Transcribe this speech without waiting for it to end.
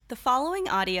The following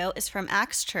audio is from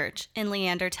Axe Church in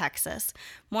Leander, Texas.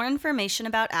 More information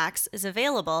about Axe is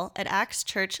available at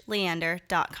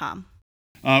axechurchleander.com.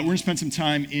 We're going to spend some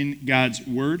time in God's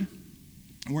Word.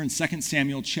 We're in 2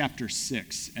 Samuel chapter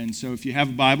 6. And so if you have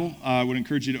a Bible, I would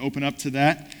encourage you to open up to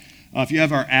that. If you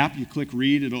have our app, you click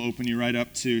read, it'll open you right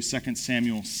up to 2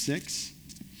 Samuel 6.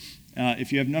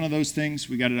 If you have none of those things,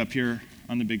 we got it up here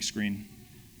on the big screen.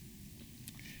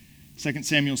 2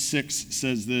 Samuel 6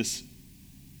 says this: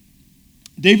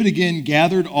 David again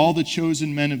gathered all the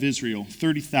chosen men of Israel,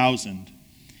 30,000.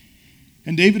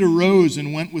 And David arose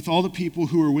and went with all the people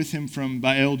who were with him from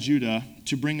Baal Judah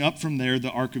to bring up from there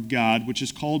the ark of God, which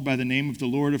is called by the name of the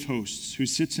Lord of hosts, who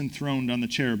sits enthroned on the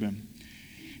cherubim.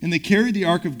 And they carried the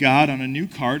ark of God on a new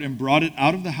cart and brought it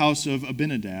out of the house of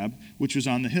Abinadab, which was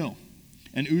on the hill.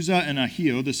 And Uzzah and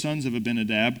Ahio, the sons of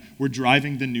Abinadab, were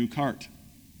driving the new cart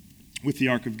with the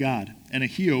ark of God. And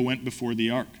Ahio went before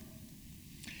the ark.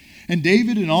 And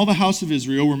David and all the house of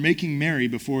Israel were making merry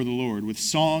before the Lord with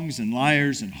songs and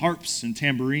lyres and harps and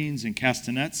tambourines and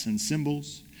castanets and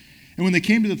cymbals. And when they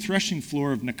came to the threshing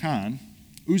floor of Nacon,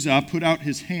 Uzzah put out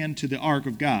his hand to the ark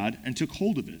of God and took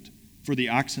hold of it, for the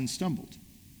oxen stumbled.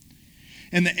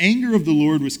 And the anger of the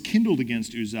Lord was kindled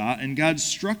against Uzzah, and God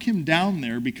struck him down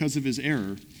there because of his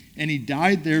error, and he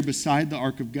died there beside the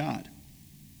ark of God.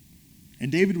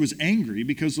 And David was angry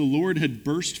because the Lord had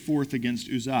burst forth against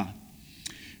Uzzah.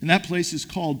 And that place is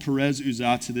called Perez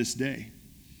Uzzah to this day.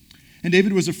 And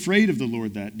David was afraid of the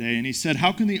Lord that day, and he said,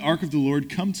 "How can the ark of the Lord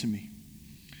come to me?"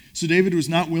 So David was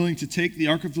not willing to take the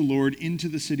ark of the Lord into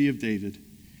the city of David.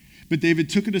 But David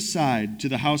took it aside to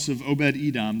the house of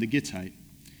Obed-Edom the Gittite.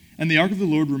 And the ark of the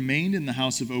Lord remained in the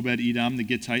house of Obed-Edom the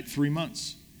Gittite 3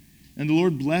 months. And the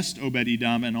Lord blessed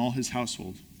Obed-Edom and all his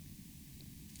household.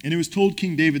 And it was told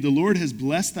King David, "The Lord has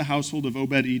blessed the household of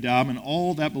Obed-Edom and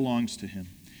all that belongs to him,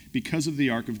 because of the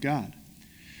ark of God."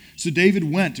 So David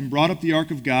went and brought up the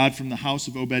ark of God from the house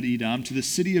of Obed-Edom to the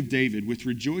city of David with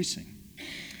rejoicing.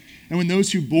 And when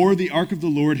those who bore the ark of the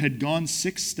Lord had gone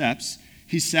 6 steps,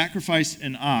 he sacrificed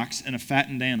an ox and a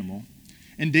fattened animal.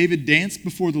 And David danced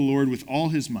before the Lord with all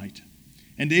his might.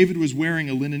 And David was wearing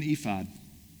a linen ephod.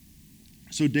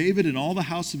 So David and all the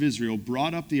house of Israel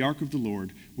brought up the ark of the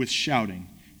Lord with shouting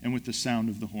and with the sound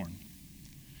of the horn.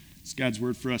 It's God's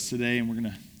word for us today, and we're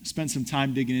going to spend some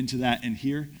time digging into that in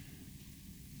here.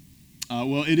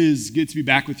 Well, it is good to be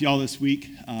back with y'all this week.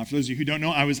 For those of you who don't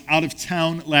know, I was out of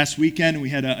town last weekend, and we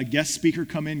had a guest speaker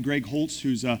come in, Greg Holtz,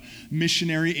 who's a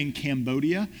missionary in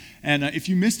Cambodia. And if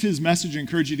you missed his message, I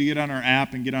encourage you to get on our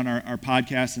app and get on our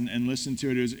podcast and listen to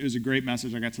it. It was a great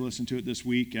message. I got to listen to it this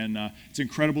week, and it's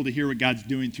incredible to hear what God's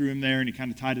doing through him there, and he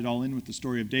kind of tied it all in with the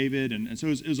story of David, and so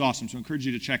it was awesome. So I encourage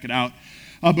you to check it out.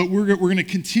 But we're going to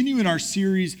continue in our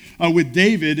series with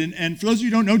David. And for those of you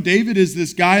who don't know, David is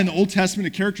this guy in the Old Testament,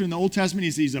 a character in the Old Testament.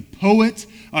 He's a poet.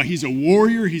 He's a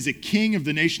warrior. He's a king of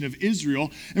the nation of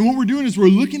Israel. And what we're doing is we're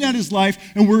looking at his life,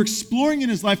 and we're exploring in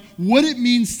his life what it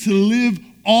means to live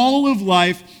all of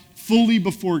life fully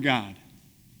before God.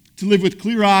 To live with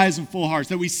clear eyes and full hearts.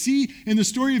 That we see in the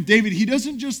story of David, he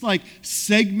doesn't just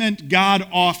segment God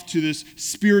off to this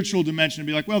spiritual dimension and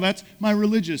be like, well, that's my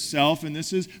religious self, and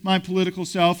this is my political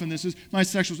self, and this is my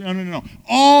sexual self. No.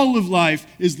 All of life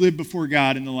is lived before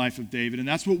God in the life of David, and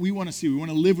that's what we want to see. We want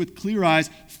to live with clear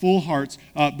eyes, full hearts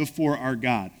before our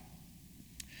God.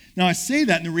 Now, I say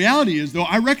that, and the reality is, though,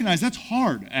 I recognize that's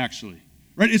hard, actually.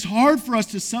 Right? It's hard for us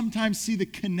to sometimes see the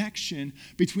connection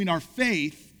between our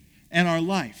faith and our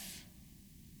life.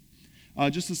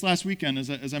 Just this last weekend,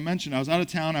 as I mentioned, I was out of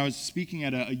town. I was speaking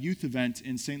at a youth event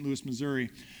in St. Louis,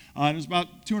 Missouri. And it was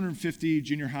about 250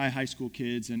 junior high school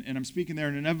kids. And I'm speaking there,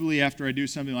 and inevitably after I do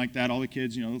something like that, all the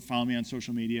kids, follow me on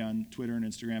social media, on Twitter and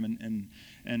Instagram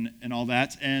and all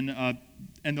that. And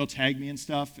they'll tag me and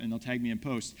stuff, and they'll tag me in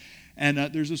posts. And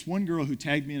there's this one girl who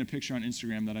tagged me in a picture on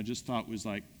Instagram that I just thought was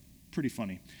pretty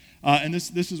funny. And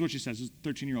this is what she says. This is a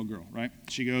 13-year-old girl, right?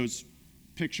 She goes,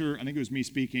 picture, I think it was me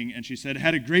speaking, and she said,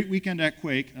 "Had a great weekend at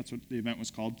Quake," that's what the event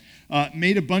was called,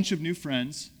 "made a bunch of new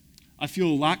friends. I feel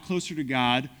a lot closer to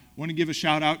God. Want to give a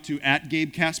shout out to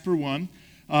 @GabeCasper1.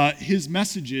 His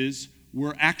messages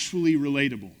were actually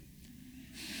relatable."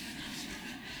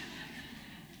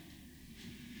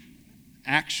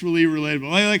 Actually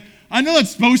relatable. I know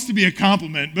that's supposed to be a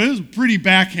compliment, but it was pretty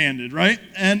backhanded, right?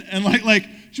 And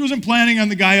she wasn't planning on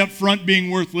the guy up front being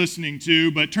worth listening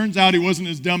to, but turns out he wasn't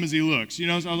as dumb as he looks. So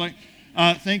I was like,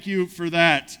 Thank you for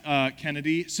that,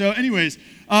 Kennedy. So anyways,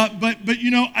 but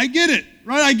I get it,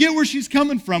 right? I get where she's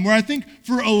coming from, where I think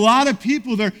for a lot of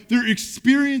people, their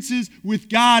experiences with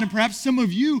God, and perhaps some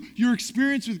of you, your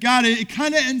experience with God, it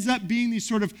kind of ends up being these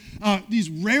sort of, these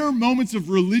rare moments of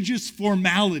religious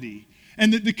formality.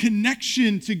 And that the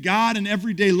connection to God in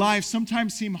everyday life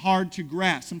sometimes seem hard to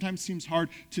grasp, sometimes seems hard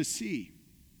to see.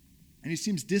 And he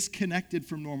seems disconnected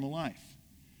from normal life.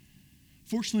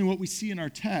 Fortunately, what we see in our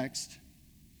text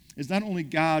is not only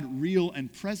God real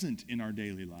and present in our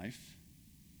daily life,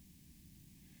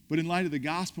 but in light of the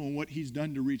gospel and what he's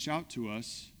done to reach out to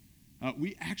us,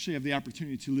 we actually have the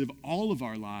opportunity to live all of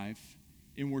our life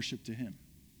in worship to him.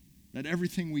 That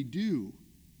everything we do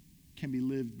can be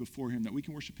lived before him, that we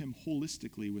can worship him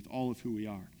holistically with all of who we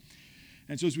are.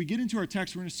 And so as we get into our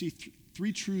text, we're going to see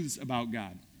three truths about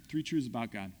God. Three truths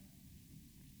about God.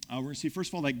 We're going to see,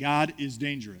 first of all, that God is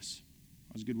dangerous.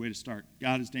 That was a good way to start.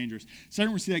 God is dangerous. Second,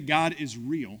 we're going to see that God is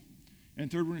real.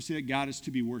 And third, we're going to see that God is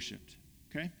to be worshiped.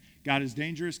 Okay? God is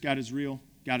dangerous. God is real.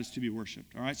 God is to be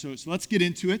worshiped. All right? So let's get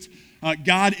into it.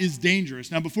 God is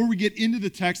dangerous. Now, before we get into the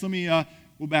text,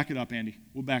 we'll back it up, Andy.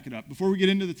 We'll back it up. Before we get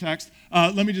into the text,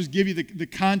 let me just give you the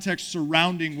context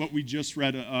surrounding what we just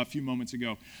read a few moments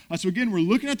ago. So again, we're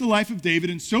looking at the life of David,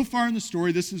 and so far in the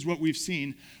story, this is what we've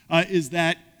seen, is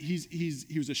that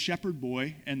he was a shepherd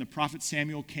boy, and the prophet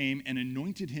Samuel came and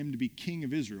anointed him to be king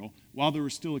of Israel while there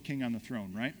was still a king on the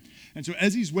throne, right? And so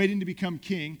as he's waiting to become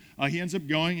king, he ends up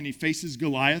going and he faces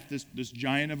Goliath, this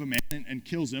giant of a man, and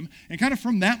kills him. And kind of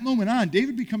from that moment on,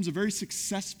 David becomes a very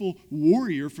successful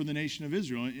warrior for the nation of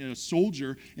Israel, a soldier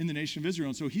in the nation of Israel.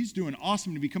 And so he's doing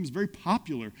awesome, and he becomes very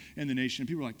popular in the nation.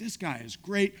 People are like, this guy is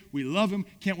great. We love him.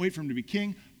 Can't wait for him to be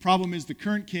king. Problem is, the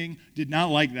current king did not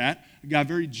like that, got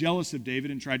very jealous of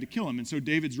David and tried to kill him. And so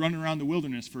David's running around the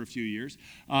wilderness for a few years.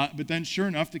 But then, sure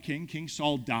enough, King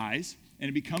Saul dies, and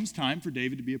it becomes time for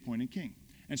David to be appointed king.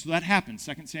 And so that happens.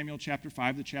 2 Samuel chapter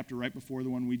 5, the chapter right before the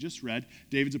one we just read,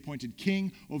 David's appointed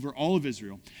king over all of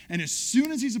Israel. And as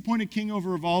soon as he's appointed king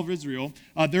over all of Israel,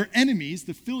 their enemies,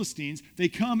 the Philistines, they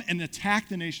come and attack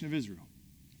the nation of Israel.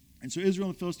 And so Israel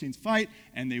and the Philistines fight,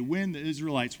 and they win. The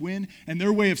Israelites win. And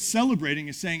their way of celebrating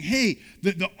is saying, hey,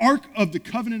 the Ark of the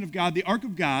Covenant of God, the Ark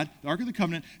of God, the Ark of the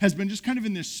Covenant, has been just kind of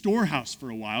in this storehouse for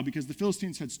a while because the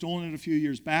Philistines had stolen it a few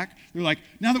years back. They're like,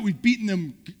 now that we've beaten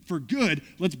them for good,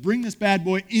 let's bring this bad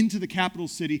boy into the capital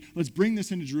city. Let's bring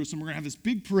this into Jerusalem. We're going to have this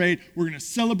big parade. We're going to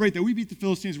celebrate that we beat the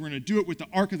Philistines. We're going to do it with the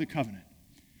Ark of the Covenant.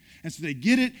 And so they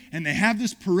get it, and they have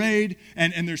this parade,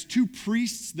 and there's two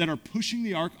priests that are pushing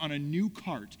the ark on a new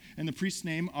cart. And the priests'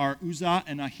 name are Uzzah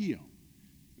and Ahio.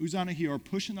 Uzzah and Ahio are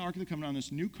pushing the Ark of the Covenant on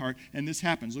this new cart, and this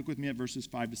happens. Look with me at verses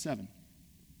 5 to 7.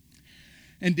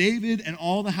 And David and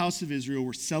all the house of Israel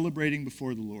were celebrating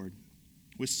before the Lord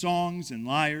with songs and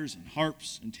lyres and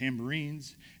harps and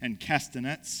tambourines and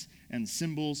castanets and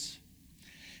cymbals.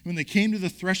 When they came to the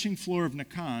threshing floor of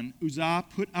Nacon, Uzzah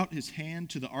put out his hand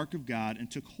to the ark of God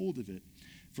and took hold of it,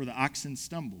 for the oxen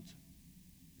stumbled.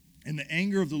 And the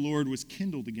anger of the Lord was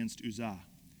kindled against Uzzah.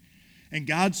 And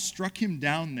God struck him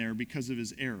down there because of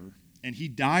his error, and he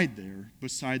died there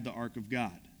beside the ark of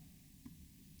God.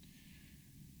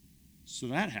 So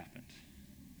that happened,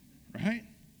 right?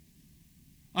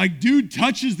 Like, dude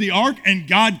touches the ark and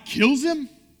God kills him?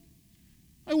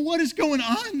 Like, what is going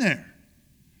on there?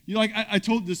 I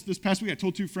told this past week, I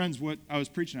told two friends what I was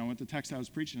preaching on, what the text I was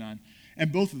preaching on, and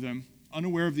both of them,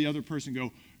 unaware of the other person,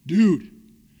 go, dude,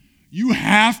 you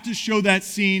have to show that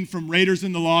scene from Raiders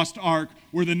in the Lost Ark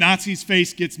where the Nazi's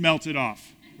face gets melted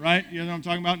off, right? You know what I'm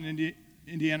talking about in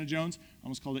Indiana Jones? I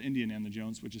almost called it Indiana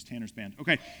Jones, which is Tanner's band.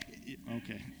 Okay.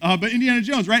 But Indiana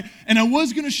Jones, right? And I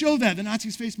was going to show that, the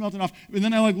Nazi's face melted off, but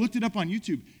then I looked it up on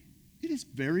YouTube. It is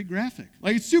very graphic.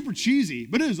 It's super cheesy,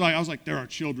 but it is I was like, there are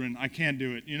children. I can't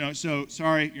do it, so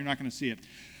sorry, you're not going to see it.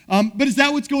 But is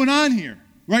that what's going on here,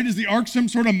 right? Is the ark some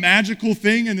sort of magical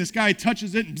thing and this guy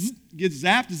touches it and gets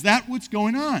zapped? Is that what's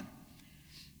going on?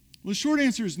 Well, the short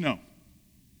answer is no.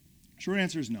 Short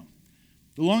answer is no.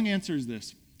 The long answer is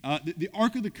this. The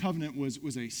Ark of the Covenant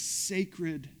was a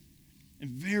sacred and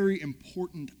very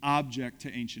important object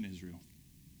to ancient Israel.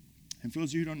 And for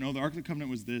those of you who don't know, the Ark of the Covenant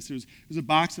was this. It was a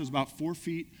box that was about 4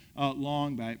 feet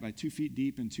long by 2 feet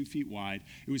deep and 2 feet wide.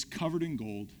 It was covered in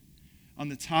gold. On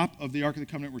the top of the Ark of the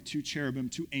Covenant were two cherubim,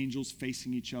 two angels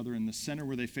facing each other. In the center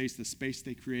where they faced, the space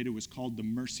they created was called the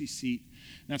mercy seat.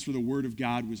 That's where the word of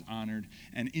God was honored.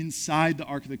 And inside the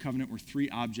Ark of the Covenant were three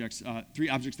objects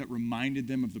that reminded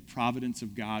them of the providence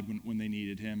of God when they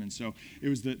needed him. And so it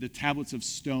was the tablets of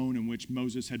stone in which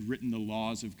Moses had written the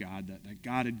laws of God, that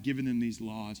God had given them these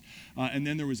laws. And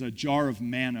then there was a jar of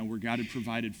manna where God had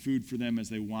provided food for them as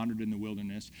they wandered in the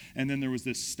wilderness. And then there was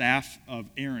this staff of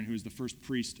Aaron, who was the first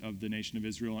priest of the nation of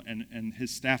Israel, and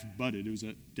his staff budded. It was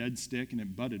a dead stick, and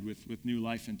it budded with new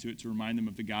life into it to remind them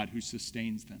of the God who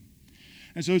sustains them.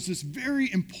 And so it's this very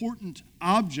important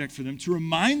object for them to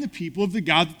remind the people of the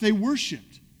God that they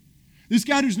worshiped. This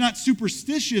God who's not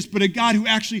superstitious, but a God who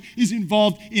actually is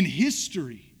involved in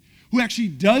history, who actually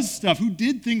does stuff, who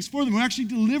did things for them, who actually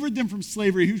delivered them from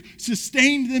slavery, who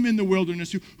sustained them in the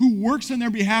wilderness, who works on their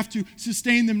behalf to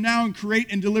sustain them now and create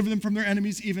and deliver them from their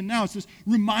enemies even now. It's this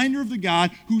reminder of the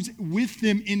God who's with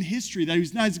them in history, that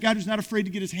he's a God who's not afraid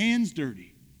to get his hands dirty.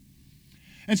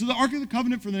 And so the Ark of the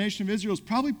Covenant for the nation of Israel is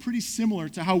probably pretty similar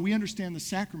to how we understand the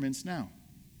sacraments now.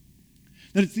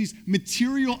 That it's these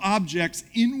material objects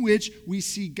in which we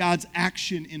see God's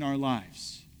action in our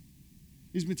lives.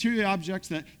 These material objects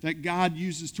that God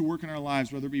uses to work in our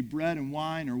lives, whether it be bread and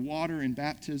wine or water and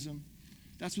baptism.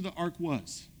 That's what the ark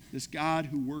was, this God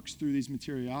who works through these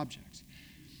material objects.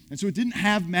 And so it didn't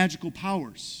have magical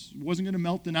powers. It wasn't going to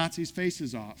melt the Nazis'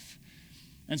 faces off.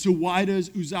 And so why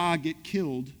does Uzzah get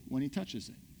killed when he touches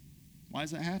it? Why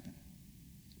does that happen?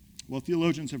 Well,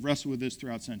 theologians have wrestled with this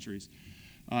throughout centuries.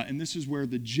 And this is where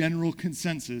the general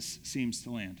consensus seems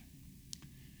to land.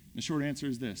 The short answer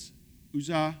is this.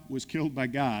 Uzzah was killed by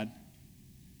God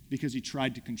because he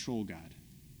tried to control God.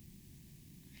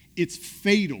 It's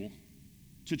fatal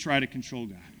to try to control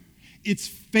God. It's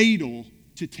fatal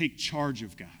to take charge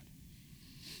of God.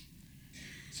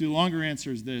 See, the longer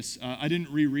answer is this. I didn't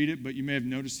reread it, but you may have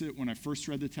noticed it when I first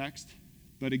read the text.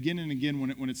 But again and again,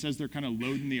 when it says they're kind of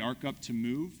loading the ark up to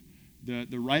move, the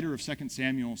writer of 2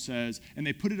 Samuel says, and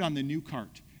they put it on the new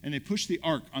cart. And they pushed the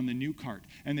ark on the new cart.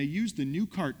 And they used the new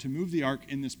cart to move the ark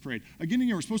in this parade. Again,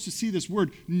 we're supposed to see this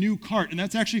word, new cart. And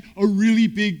that's actually a really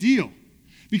big deal.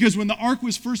 Because when the ark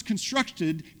was first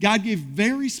constructed, God gave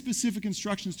very specific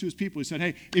instructions to his people. He said,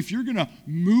 hey, if you're going to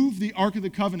move the Ark of the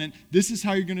Covenant, this is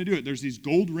how you're going to do it. There's these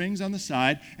gold rings on the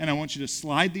side, and I want you to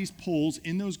slide these poles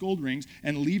in those gold rings,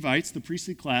 and Levites, the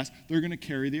priestly class, they're going to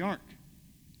carry the ark.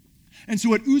 And so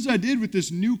what Uzzah did with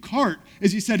this new cart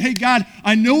is he said, hey, God,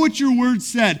 I know what your word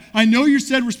said. I know you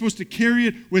said we're supposed to carry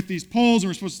it with these poles and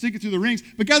we're supposed to stick it through the rings.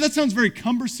 But God, that sounds very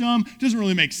cumbersome. It doesn't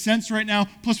really make sense right now.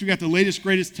 Plus, we got the latest,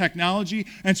 greatest technology.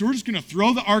 And so we're just going to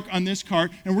throw the ark on this cart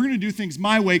and we're going to do things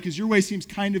my way because your way seems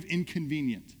kind of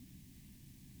inconvenient.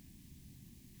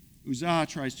 Uzzah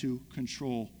tries to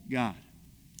control God.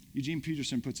 Eugene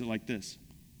Peterson puts it like this.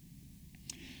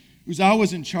 Uzzah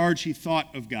was in charge, he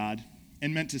thought, of God,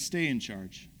 and meant to stay in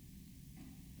charge.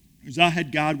 Uzzah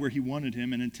had God where he wanted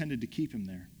him and intended to keep him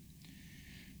there.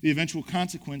 The eventual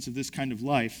consequence of this kind of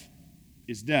life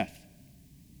is death.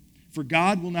 For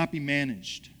God will not be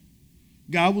managed.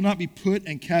 God will not be put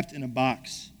and kept in a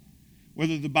box.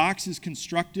 Whether the box is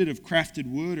constructed of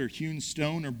crafted wood or hewn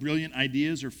stone or brilliant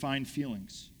ideas or fine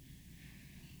feelings.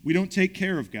 We don't take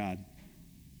care of God.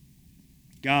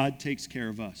 God takes care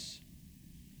of us.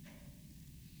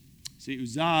 See,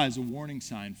 Uzzah is a warning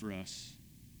sign for us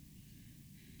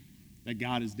that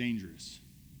God is dangerous.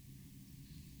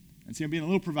 And see, I'm being a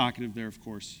little provocative there, of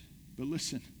course. But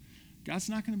listen, God's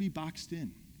not going to be boxed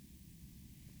in.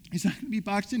 He's not going to be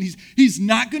boxed in. He's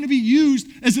not going to be used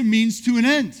as a means to an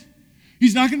end.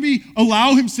 He's not going to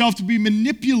allow himself to be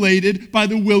manipulated by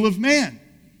the will of man.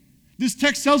 This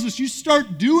text tells us you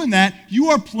start doing that,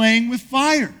 you are playing with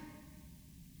fire.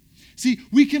 See,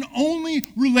 we can only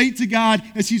relate to God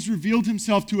as he's revealed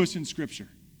himself to us in Scripture.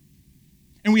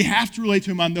 And we have to relate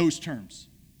to him on those terms.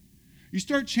 You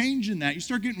start changing that, you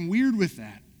start getting weird with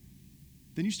that,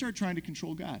 then you start trying to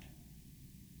control God.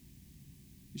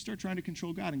 You start trying to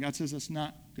control God, and God says that's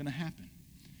not going to happen.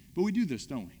 But we do this,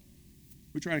 don't we?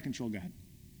 We try to control God.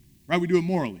 Right? We do it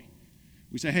morally.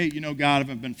 We say, hey, God,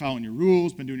 I've been following your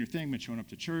rules, been doing your thing, been showing up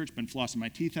to church, been flossing my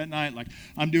teeth at night. Like,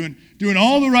 I'm doing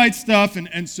all the right stuff.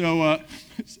 And so,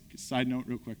 side note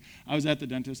real quick. I was at the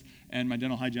dentist, and my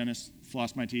dental hygienist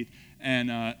flossed my teeth. And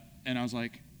I was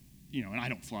like, and I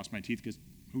don't floss my teeth because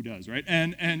who does, right?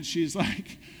 And she's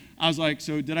like, I was like,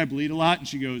 so did I bleed a lot? And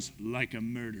she goes, like a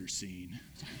murder scene.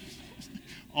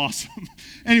 Awesome.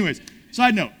 Anyways.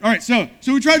 Side note. All right, so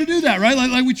we try to do that, right?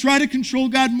 Like we try to control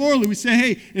God morally. We say,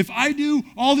 hey, if I do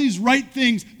all these right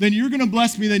things, then you're going to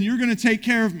bless me, then you're going to take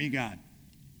care of me, God.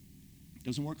 It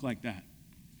doesn't work like that.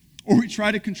 Or we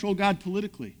try to control God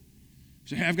politically.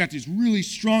 Say, hey, I've got these really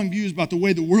strong views about the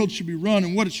way the world should be run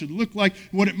and what it should look like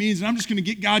and what it means, and I'm just going to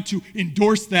get God to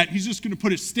endorse that. He's just going to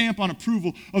put his stamp on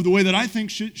approval of the way that I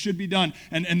think should be done,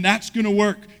 and that's going to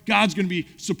work. God's going to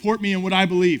support me in what I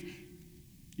believe.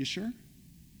 You sure?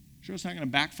 Sure it's not going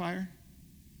to backfire?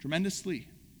 Tremendously.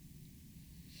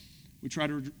 We try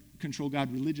to control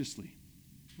God religiously.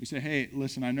 We say, hey,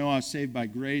 listen, I know I was saved by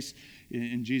grace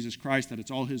in Jesus Christ, that it's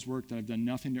all his work, that I've done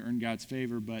nothing to earn God's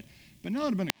favor, but now that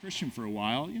I've been a Christian for a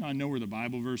while, I know where the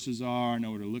Bible verses are, I know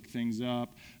where to look things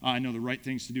up, I know the right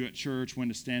things to do at church, when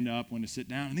to stand up, when to sit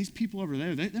down. And these people over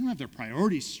there, they don't have their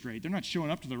priorities straight. They're not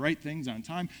showing up to the right things on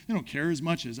time. They don't care as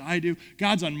much as I do.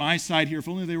 God's on my side here. If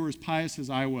only they were as pious as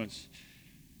I was.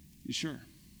 You sure?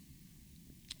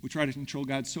 We try to control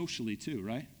God socially too,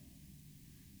 right?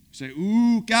 Say,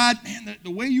 ooh, God, man,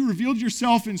 the way you revealed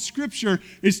yourself in Scripture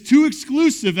is too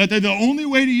exclusive, that the only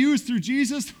way to you is through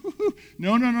Jesus?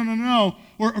 No.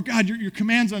 Or God, your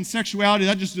commands on sexuality,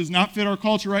 that just does not fit our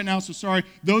culture right now, so sorry.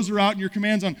 Those are out. And your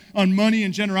commands on money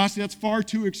and generosity, that's far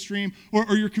too extreme.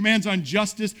 Or your commands on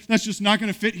justice, that's just not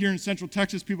going to fit here in Central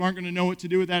Texas. People aren't going to know what to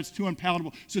do with that. It's too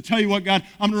unpalatable. So tell you what, God,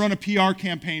 I'm going to run a PR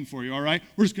campaign for you, all right?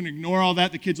 We're just going to ignore all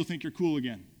that. The kids will think you're cool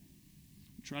again.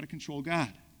 Try to control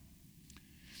God.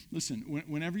 Listen,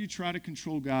 whenever you try to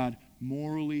control God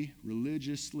morally,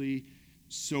 religiously,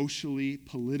 socially,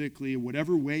 politically,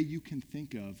 whatever way you can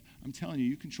think of, I'm telling you,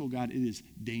 you control God, it is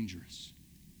dangerous.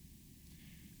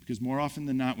 Because more often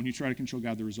than not, when you try to control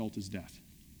God, the result is death.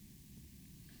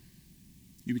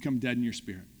 You become dead in your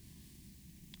spirit.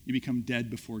 You become dead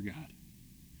before God.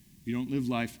 You don't live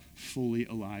life fully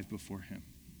alive before him.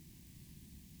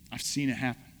 I've seen it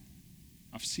happen.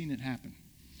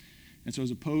 And so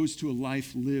as opposed to a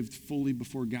life lived fully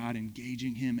before God,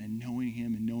 engaging him and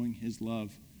knowing his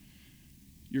love,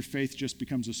 your faith just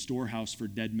becomes a storehouse for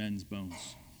dead men's bones.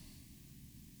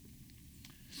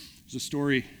 There's a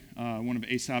story, one of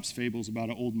Aesop's fables, about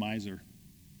an old miser.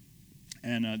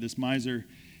 And this miser,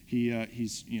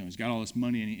 he's got all this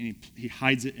money, and he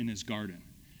hides it in his garden.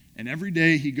 And every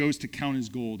day he goes to count his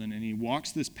gold, and he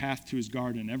walks this path to his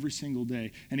garden every single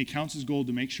day, and he counts his gold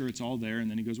to make sure it's all there, and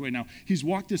then he goes, wait, now he's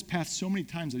walked this path so many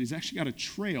times that he's actually got a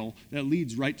trail that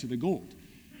leads right to the gold.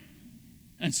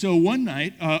 And so one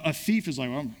night, a thief is like,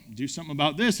 well, I'll do something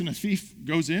about this, and a thief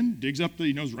goes in, digs up,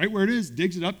 he knows right where it is,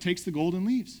 digs it up, takes the gold, and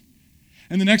leaves.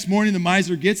 And the next morning, the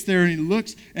miser gets there, and he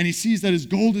looks, and he sees that his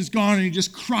gold is gone, and he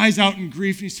just cries out in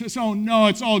grief. And he says, oh, no,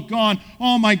 it's all gone.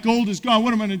 All my gold is gone.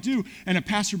 What am I going to do? And a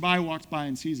passerby walks by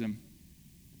and sees him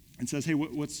and says, hey,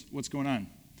 what's going on?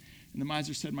 And the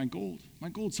miser said, my gold,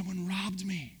 someone robbed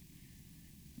me.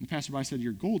 And the passerby said,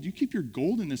 your gold? You keep your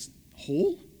gold in this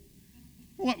hole?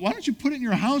 Why don't you put it in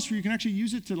your house where you can actually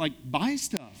use it to, buy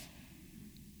stuff?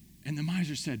 And the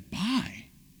miser said, buy?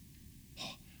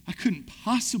 I couldn't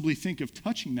possibly think of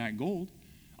touching that gold.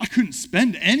 I couldn't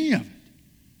spend any of it.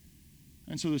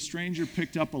 And so the stranger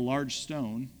picked up a large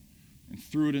stone and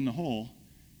threw it in the hole.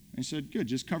 And he said, good,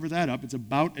 just cover that up. It's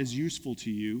about as useful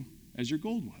to you as your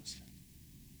gold was.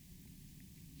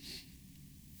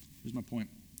 Here's my point.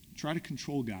 Try to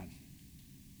control God.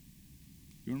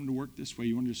 You want him to work this way.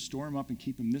 You want to just store him up and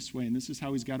keep him this way. And this is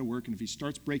how he's got to work. And if he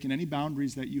starts breaking any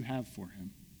boundaries that you have for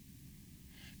him,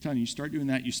 I'm telling you, you start doing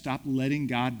that, you stop letting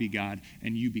God be God,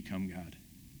 and you become God.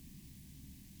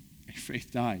 Your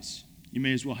faith dies. You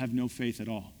may as well have no faith at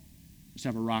all. Just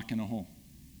have a rock in a hole.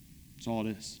 That's all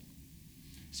it is.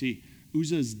 See,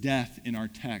 Uzzah's death in our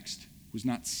text was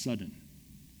not sudden.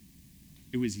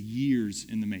 It was years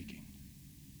in the making.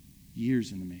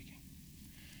 Years in the making.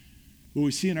 What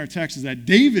we see in our text is that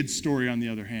David's story, on the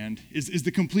other hand, is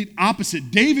the complete opposite.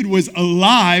 David was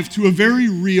alive to a very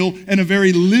real and a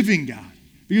very living God.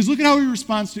 Because look at how he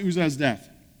responds to Uzzah's death.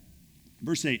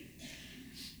 Verse 8.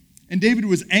 And David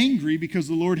was angry because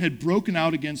the Lord had broken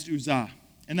out against Uzzah.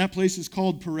 And that place is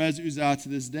called Perez Uzzah to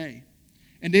this day.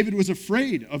 And David was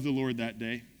afraid of the Lord that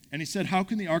day. And he said, how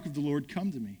can the ark of the Lord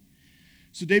come to me?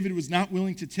 So David was not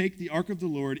willing to take the ark of the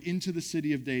Lord into the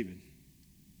city of David.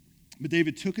 But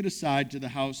David took it aside to the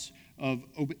house of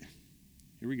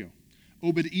Obed-Edom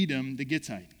the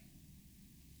Gittite.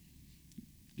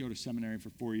 Go to seminary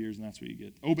for 4 years, and that's what you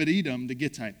get. Obed-Edom the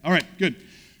Gittite. All right, good.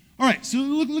 All right, so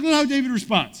look at how David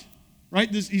responds.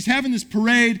 Right? He's having this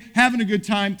parade, having a good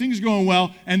time, things are going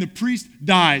well, and the priest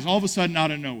dies all of a sudden out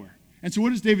of nowhere. And so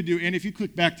what does David do? And if you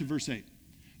click back to verse 8,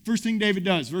 first thing David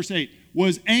does, verse 8,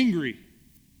 was angry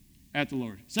at the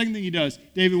Lord. Second thing he does,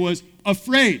 David was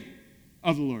afraid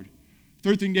of the Lord.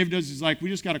 Third thing David does is we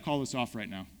just got to call this off right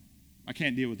now. I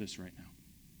can't deal with this right now.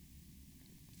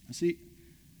 See,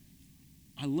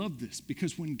 I love this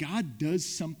because when God does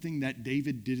something that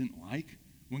David didn't like,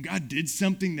 when God did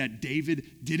something that David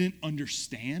didn't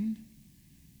understand,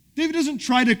 David doesn't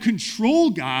try to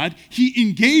control God, he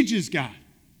engages God.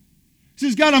 He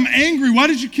says, God, I'm angry. Why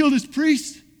did you kill this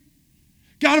priest?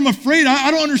 God, I'm afraid. I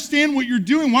don't understand what you're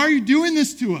doing. Why are you doing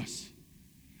this to us?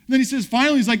 And then he says,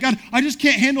 finally, he's like, God, I just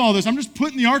can't handle all this. I'm just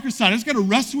putting the ark aside. I just got to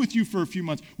wrestle with you for a few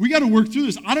months. We got to work through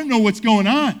this. I don't know what's going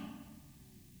on.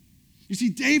 You see,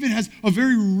 David has a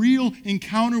very real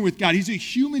encounter with God. He's a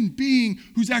human being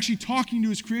who's actually talking to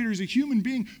his Creator. He's a human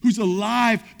being who's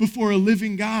alive before a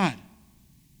living God.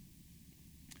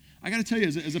 I got to tell you,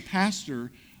 as a pastor,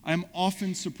 I'm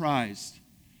often surprised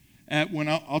at when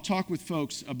I'll talk with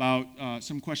folks about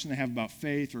some question they have about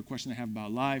faith or a question they have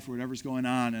about life or whatever's going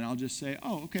on, and I'll just say,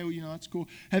 oh, okay, well, that's cool.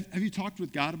 Have you talked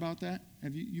with God about that?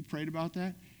 Have you prayed about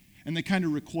that? And they kind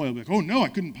of recoil, like, oh, no, I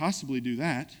couldn't possibly do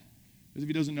that, as if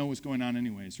he doesn't know what's going on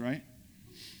anyways, right?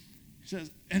 He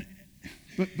says,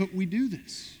 but we do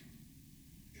this.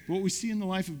 What we see in the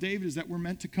life of David is that we're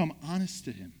meant to come honest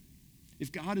to him.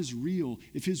 If God is real,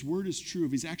 if his word is true,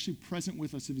 if he's actually present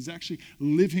with us, if he's actually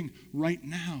living right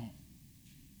now,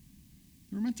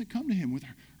 we're meant to come to him with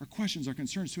our questions, our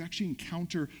concerns, to actually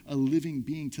encounter a living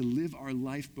being, to live our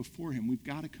life before him. We've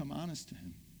got to come honest to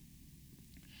him.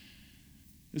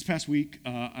 This past week,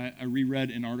 I reread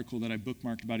an article that I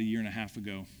bookmarked about a year and a half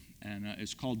ago, and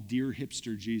it's called Dear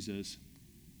Hipster Jesus.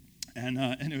 And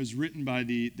it was written by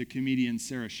the comedian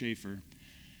Sarah Schaefer.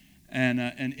 And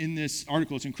in this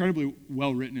article, it's incredibly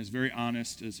well written. It's very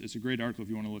honest. It's a great article if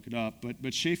you want to look it up.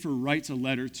 But Schaefer writes a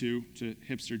letter to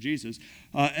hipster Jesus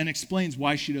and explains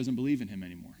why she doesn't believe in him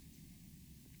anymore.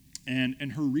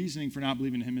 And her reasoning for not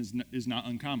believing in him is not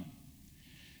uncommon.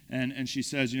 And she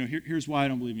says, here's why I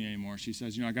don't believe in you anymore. She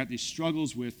says, I got these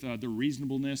struggles with the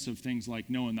reasonableness of things like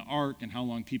Noah and the ark and how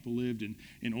long people lived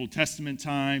in Old Testament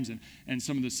times and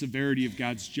some of the severity of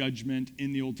God's judgment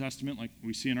in the Old Testament like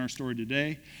we see in our story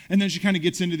today. And then she kind of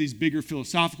gets into these bigger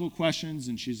philosophical questions,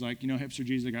 and she's like, hipster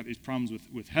Jesus, I got these problems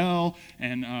with hell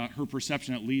and her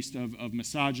perception at least of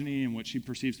misogyny and what she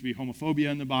perceives to be homophobia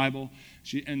in the Bible.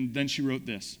 And then she wrote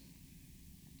this.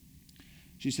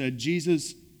 She said,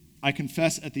 Jesus, I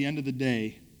confess at the end of the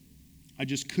day, I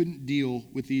just couldn't deal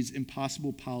with these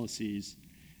impossible policies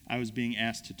I was being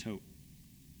asked to tote.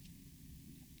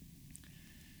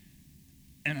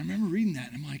 And I remember reading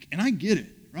that, and I'm like, and I get it,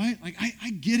 right? Like,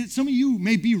 I get it. Some of you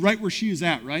may be right where she is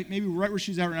at, right? Maybe right where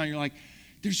she's at right now. You're like,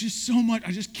 there's just so much.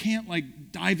 I just can't,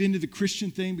 dive into the Christian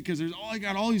thing because I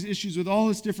got all these issues with all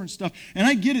this different stuff. And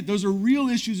I get it. Those are real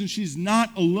issues, and she's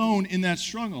not alone in that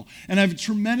struggle. And I have a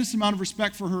tremendous amount of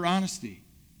respect for her honesty.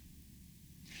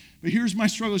 But here's my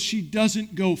struggle. She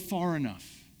doesn't go far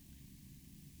enough.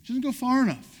 She doesn't go far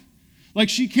enough. Like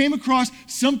she came across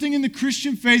something in the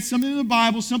Christian faith, something in the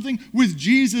Bible, something with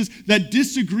Jesus that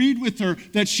disagreed with her,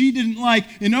 that she didn't like.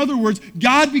 In other words,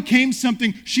 God became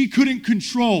something she couldn't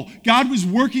control. God was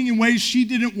working in ways she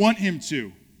didn't want him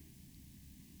to.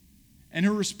 And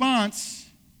her response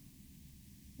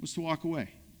was to walk away.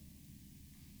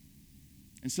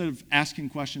 Instead of asking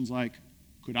questions like,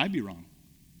 could I be wrong?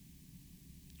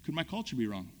 Could my culture be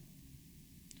wrong?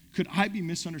 Could I be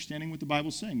misunderstanding what the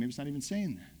Bible's saying? Maybe it's not even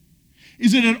saying that.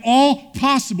 Is it at all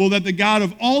possible that the God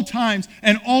of all times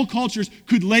and all cultures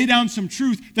could lay down some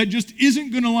truth that just isn't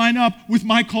going to line up with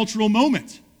my cultural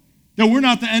moment? That we're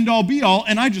not the end-all, be-all,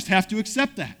 and I just have to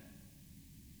accept that.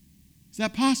 Is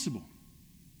that possible?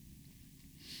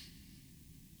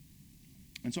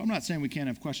 And so I'm not saying we can't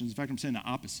have questions. In fact, I'm saying the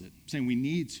opposite. I'm saying we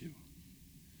need to. I'm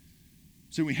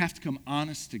saying we have to come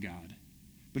honest to God.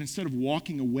 But instead of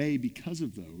walking away because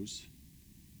of those,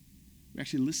 we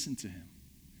actually listen to him.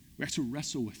 We actually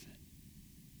wrestle with it.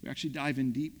 We actually dive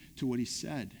in deep to what he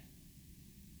said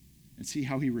and see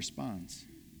how he responds.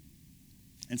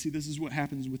 And see, this is what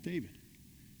happens with David.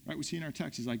 Right? We see in our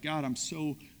text, he's like, God, I'm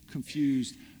so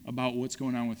confused about what's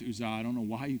going on with Uzzah. I don't know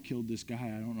why you killed this guy.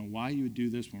 I don't know why you would do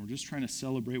this when we're just trying to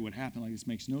celebrate what happened. Like, this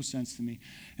makes no sense to me.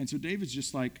 And so David's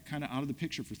just kind of out of the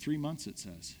picture for 3 months, it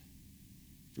says.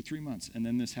 For 3 months, and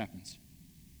then this happens.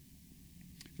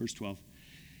 Verse 12.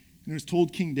 And it was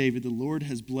told King David, the Lord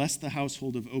has blessed the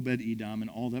household of Obed-Edom and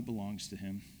all that belongs to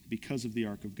him because of the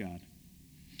ark of God.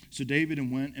 So David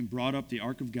went and brought up the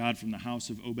ark of God from the house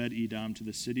of Obed-Edom to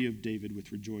the city of David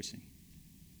with rejoicing.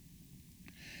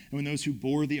 And when those who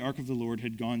bore the ark of the Lord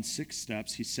had gone 6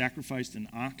 steps, he sacrificed an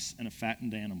ox and a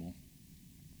fattened animal.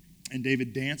 And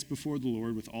David danced before the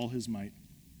Lord with all his might.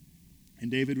 And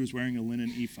David was wearing a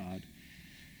linen ephod.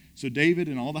 So David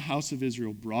and all the house of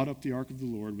Israel brought up the ark of the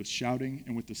Lord with shouting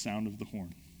and with the sound of the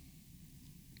horn.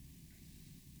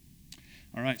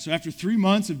 All right, so after 3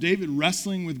 months of David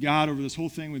wrestling with God over this whole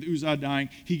thing with Uzzah dying,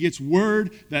 he gets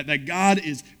word that God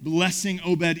is blessing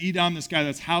Obed-Edom, this guy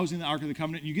that's housing the Ark of the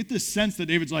Covenant. And you get this sense that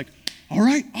David's like, all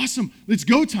right, awesome, let's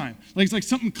go time. Like it's like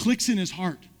something clicks in his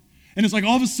heart. And it's like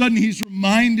all of a sudden he's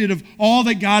reminded of all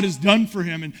that God has done for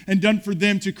him and done for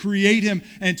them to create him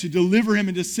and to deliver him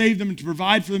and to save them and to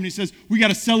provide for them. And he says, we got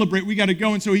to celebrate, we got to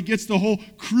go. And so he gets the whole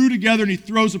crew together and he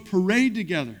throws a parade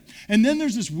together. And then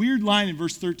there's this weird line in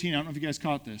verse 13. I don't know if you guys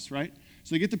caught this, right?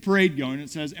 So they get the parade going. And it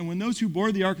says, and when those who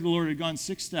bore the ark of the Lord had gone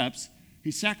 6 steps,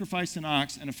 he sacrificed an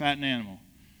ox and a fattened animal.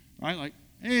 Right? Like,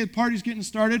 hey, the party's getting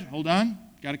started. Hold on.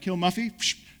 Got to kill Muffy.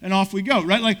 And off we go,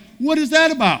 right? Like, what is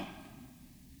that about?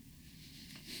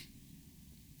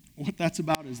 What that's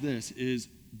about is this, is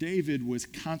David was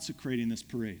consecrating this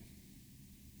parade.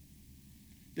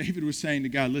 David was saying to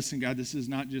God, listen, God, this is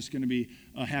not just going to be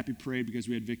a happy parade because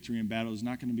we had victory in battle. It's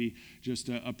not going to be just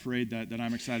a parade that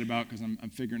I'm excited about because I'm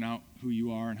figuring out who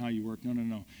you are and how you work.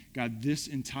 No. God, this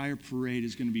entire parade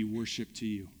is going to be worship to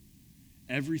you.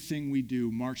 Everything we do,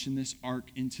 marching this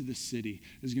ark into the city,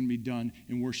 is going to be done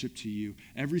in worship to you.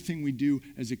 Everything we do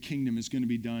as a kingdom is going to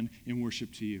be done in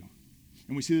worship to you.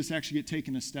 And we see this actually get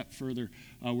taken a step further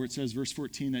where it says, verse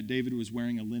 14, that David was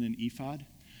wearing a linen ephod.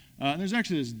 And there's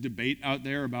actually this debate out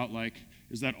there about, like,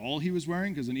 is that all he was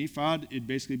wearing? Because an ephod, it'd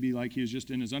basically be like he was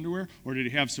just in his underwear. Or did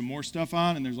he have some more stuff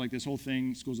on? And there's like this whole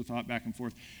thing, schools of thought back and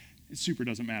forth. It super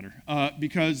doesn't matter.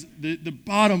 Because the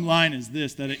bottom line is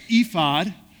this, that an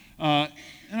ephod, and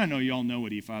I know you all know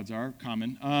what ephods are,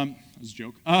 common. That's a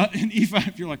joke. An ephod,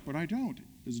 if you're like, but I don't.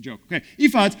 It's a joke. Okay,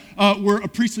 ephods were a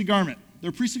priestly garment. They're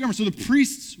a priestly garment, so the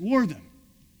priests wore them.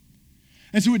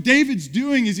 And so what David's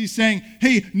doing is he's saying,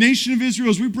 hey, nation of Israel,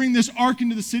 as we bring this ark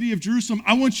into the city of Jerusalem,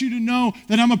 I want you to know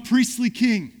that I'm a priestly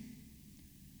king.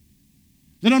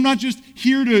 That I'm not just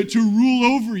here to rule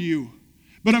over you,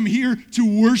 but I'm here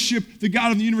to worship the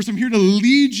God of the universe. I'm here to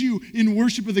lead you in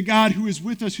worship of the God who is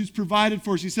with us, who's provided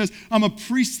for us. He says, I'm a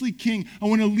priestly king. I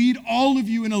want to lead all of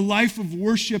you in a life of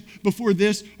worship before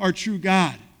this, our true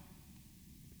God.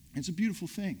 It's a beautiful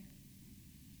thing.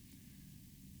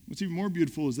 What's even more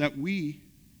beautiful is that we,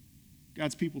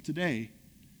 God's people today,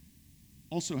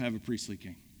 also have a priestly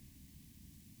king.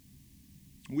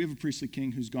 We have a priestly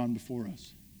king who's gone before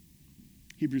us.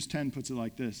 Hebrews 10 puts it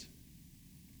like this.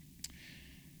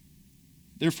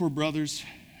 Therefore, brothers,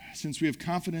 since we have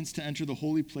confidence to enter the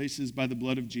holy places by the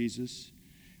blood of Jesus,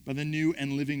 by the new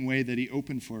and living way that he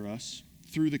opened for us,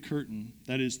 through the curtain,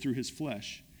 that is, through his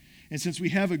flesh, and since we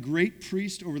have a great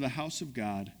priest over the house of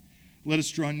God, let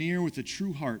us draw near with a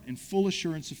true heart in full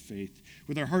assurance of faith,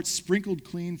 with our hearts sprinkled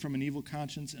clean from an evil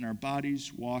conscience and our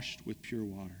bodies washed with pure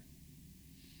water.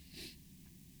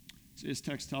 So this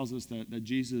text tells us that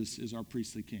Jesus is our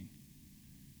priestly king.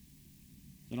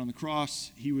 That on the cross,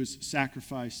 he was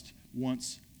sacrificed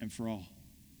once and for all.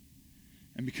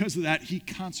 And because of that, he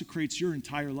consecrates your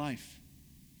entire life.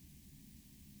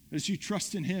 As you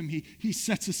trust in him, he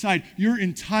sets aside your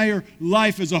entire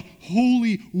life as a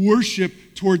holy worship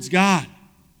towards God.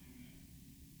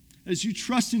 As you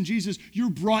trust in Jesus, you're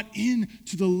brought in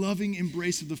to the loving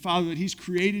embrace of the Father, that he's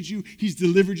created you, he's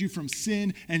delivered you from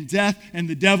sin and death and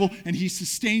the devil, and he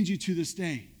sustains you to this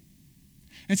day.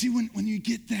 And see, when you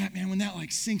get that, man, when that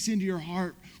like sinks into your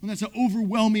heart, when that's an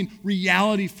overwhelming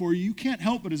reality for you, you can't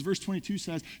help but, as verse 22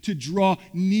 says, to draw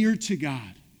near to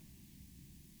God,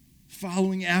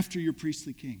 following after your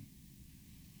priestly king.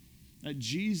 That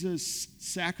Jesus'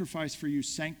 sacrifice for you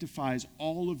sanctifies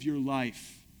all of your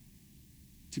life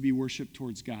to be worshiped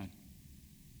towards God.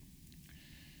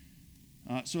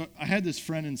 So I had this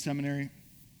friend in seminary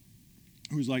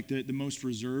who was like the most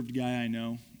reserved guy I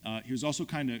know. He was also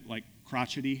kind of like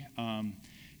crotchety. I'm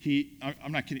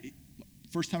not kidding.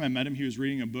 First time I met him, he was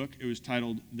reading a book. It was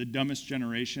titled The Dumbest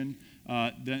Generation.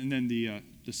 And then the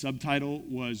subtitle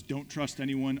was Don't Trust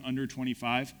Anyone Under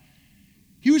 25.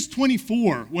 He was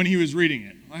 24 when he was reading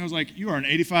it. I was like, you are an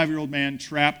 85-year-old man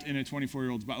trapped in a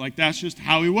 24-year-old's body. Like, that's just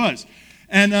how he was.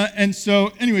 And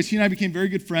so, anyways, he and I became very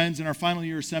good friends. In our final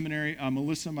year of seminary,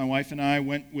 Melissa, my wife, and I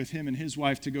went with him and his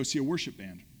wife to go see a worship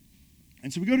band.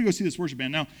 And so we go see this worship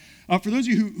band. Now, for those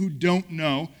of you who don't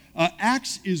know,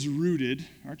 Acts is rooted,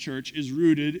 our church is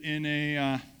rooted in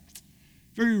a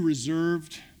very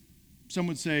reserved, some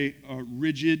would say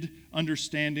rigid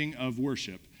understanding of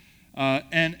worship.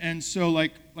 And so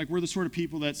like we're the sort of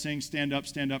people that sing stand up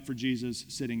for Jesus,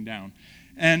 sitting down.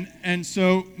 And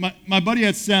so my buddy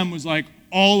at SEM was like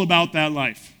all about that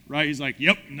life, right? He's like,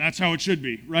 yep, and that's how it should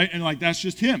be, right? And like that's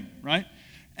just him, right?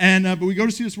 And but we go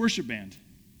to see this worship band.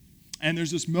 And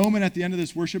there's this moment at the end of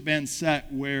this worship band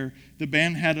set where the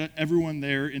band had everyone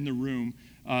there in the room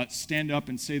stand up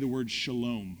and say the word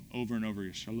shalom over and over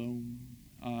again. Shalom.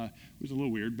 It was a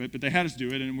little weird, but they had us do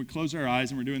it, and we close our eyes,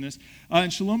 and we're doing this.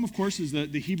 And shalom, of course, is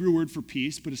the Hebrew word for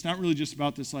peace, but it's not really just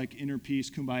about this like inner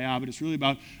peace, kumbaya, but it's really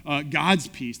about God's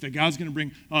peace, that God's going to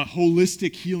bring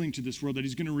holistic healing to this world, that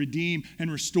he's going to redeem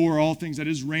and restore all things, that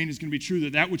his reign is going to be true,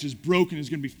 that which is broken is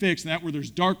going to be fixed, and that where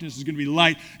there's darkness is going to be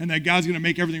light, and that God's going to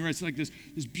make everything right. It's like this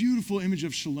beautiful image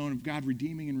of shalom, of God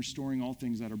redeeming and restoring all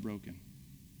things that are broken.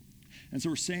 And so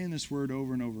we're saying this word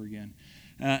over and over again.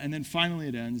 And then finally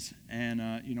it ends, and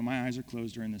my eyes are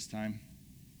closed during this time.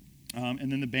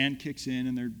 And then the band kicks in,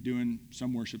 and they're doing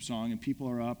some worship song, and people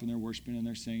are up, and they're worshiping, and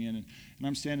they're singing. And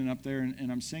I'm standing up there,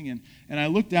 and I'm singing. And I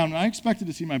look down, and I expected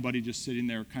to see my buddy just sitting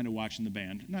there kind of watching the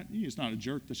band. He's not a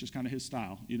jerk. That's just kind of his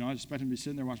style. I just expect him to be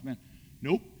sitting there watching the band.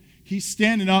 Nope. He's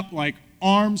standing up, like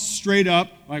arms straight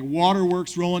up, like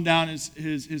waterworks rolling down his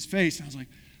face. And I was like,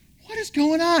 what is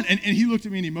going on? And he looked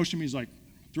at me, and he motioned me. He's like,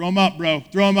 throw him up, bro.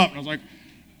 Throw him up. And I was like,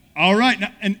 all right.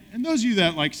 Now, and those of you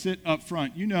that like sit up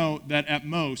front, you know that at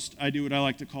most I do what I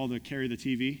like to call the carry the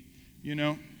TV.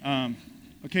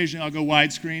 Occasionally I'll go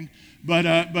widescreen, but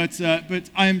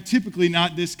I am typically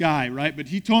not this guy, right? But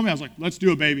he told me, I was like, let's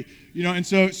do it, baby. And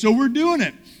so we're doing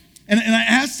it. And I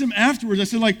asked him afterwards, I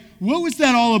said, like, what was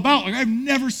that all about? Like, I've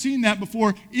never seen that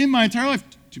before in my entire life.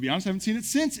 To be honest, I haven't seen it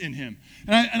since in him.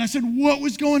 And I said, what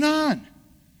was going on?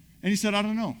 And he said, I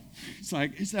don't know. It's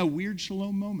like, it's that weird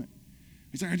shalom moment.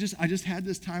 He's like, I just had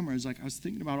this time where I was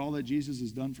thinking about all that Jesus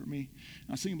has done for me.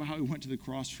 I was thinking about how he went to the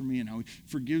cross for me and how he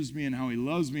forgives me and how he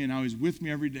loves me and how he's with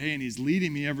me every day and he's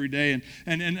leading me every day.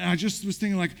 And I just was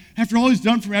thinking, like, after all he's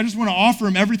done for me, I just want to offer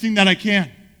him everything that I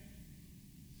can.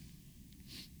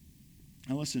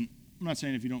 Now listen, I'm not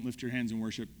saying if you don't lift your hands in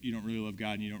worship, you don't really love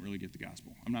God and you don't really get the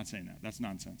gospel. I'm not saying that. That's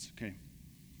nonsense, okay?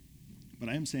 But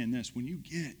I am saying this. When you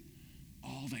get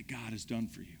all that God has done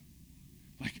for you,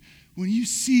 like when you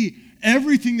see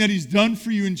everything that he's done for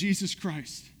you in Jesus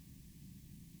Christ,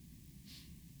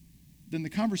 then the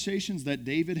conversations that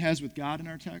David has with God in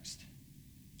our text,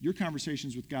 your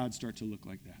conversations with God start to look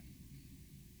like that.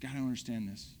 God, I don't understand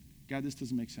this. God, this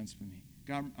doesn't make sense for me.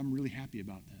 God, I'm really happy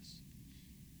about this.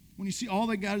 When you see all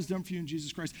that God has done for you in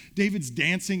Jesus Christ, David's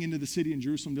dancing into the city in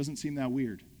Jerusalem doesn't seem that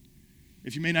weird.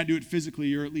 If you may not do it physically,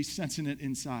 you're at least sensing it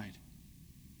inside.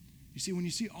 You see, when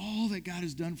you see all that God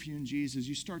has done for you in Jesus,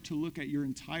 you start to look at your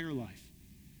entire life,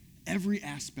 every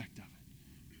aspect of it,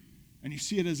 and you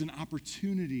see it as an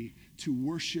opportunity to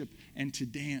worship and to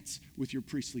dance with your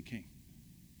priestly king.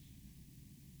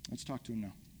 Let's talk to him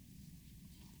now.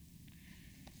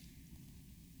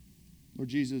 Lord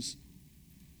Jesus,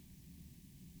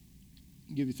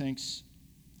 I give you thanks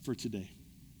for today.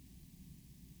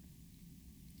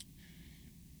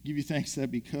 Give you thanks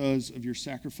that because of your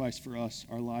sacrifice for us,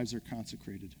 our lives are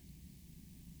consecrated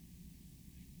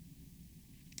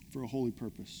for a holy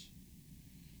purpose,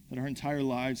 that our entire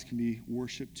lives can be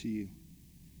worship to you.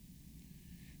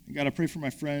 And God, I pray for my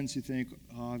friends who think,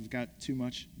 oh, I've got too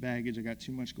much baggage, I got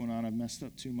too much going on, I've messed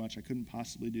up too much, I couldn't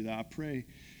possibly do that. I pray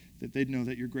that they'd know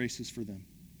that your grace is for them,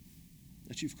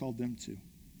 that you've called them to.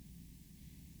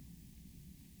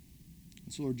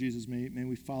 And so, Lord Jesus, may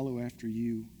we follow after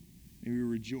you. May we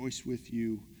rejoice with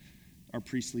you, our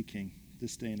priestly king,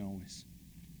 this day and always.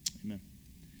 Amen.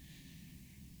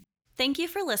 Thank you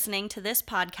for listening to this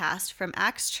podcast from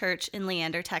Axe Church in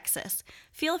Leander, Texas.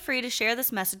 Feel free to share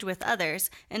this message with others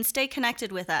and stay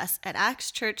connected with us at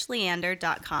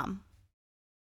axchurchleander.com.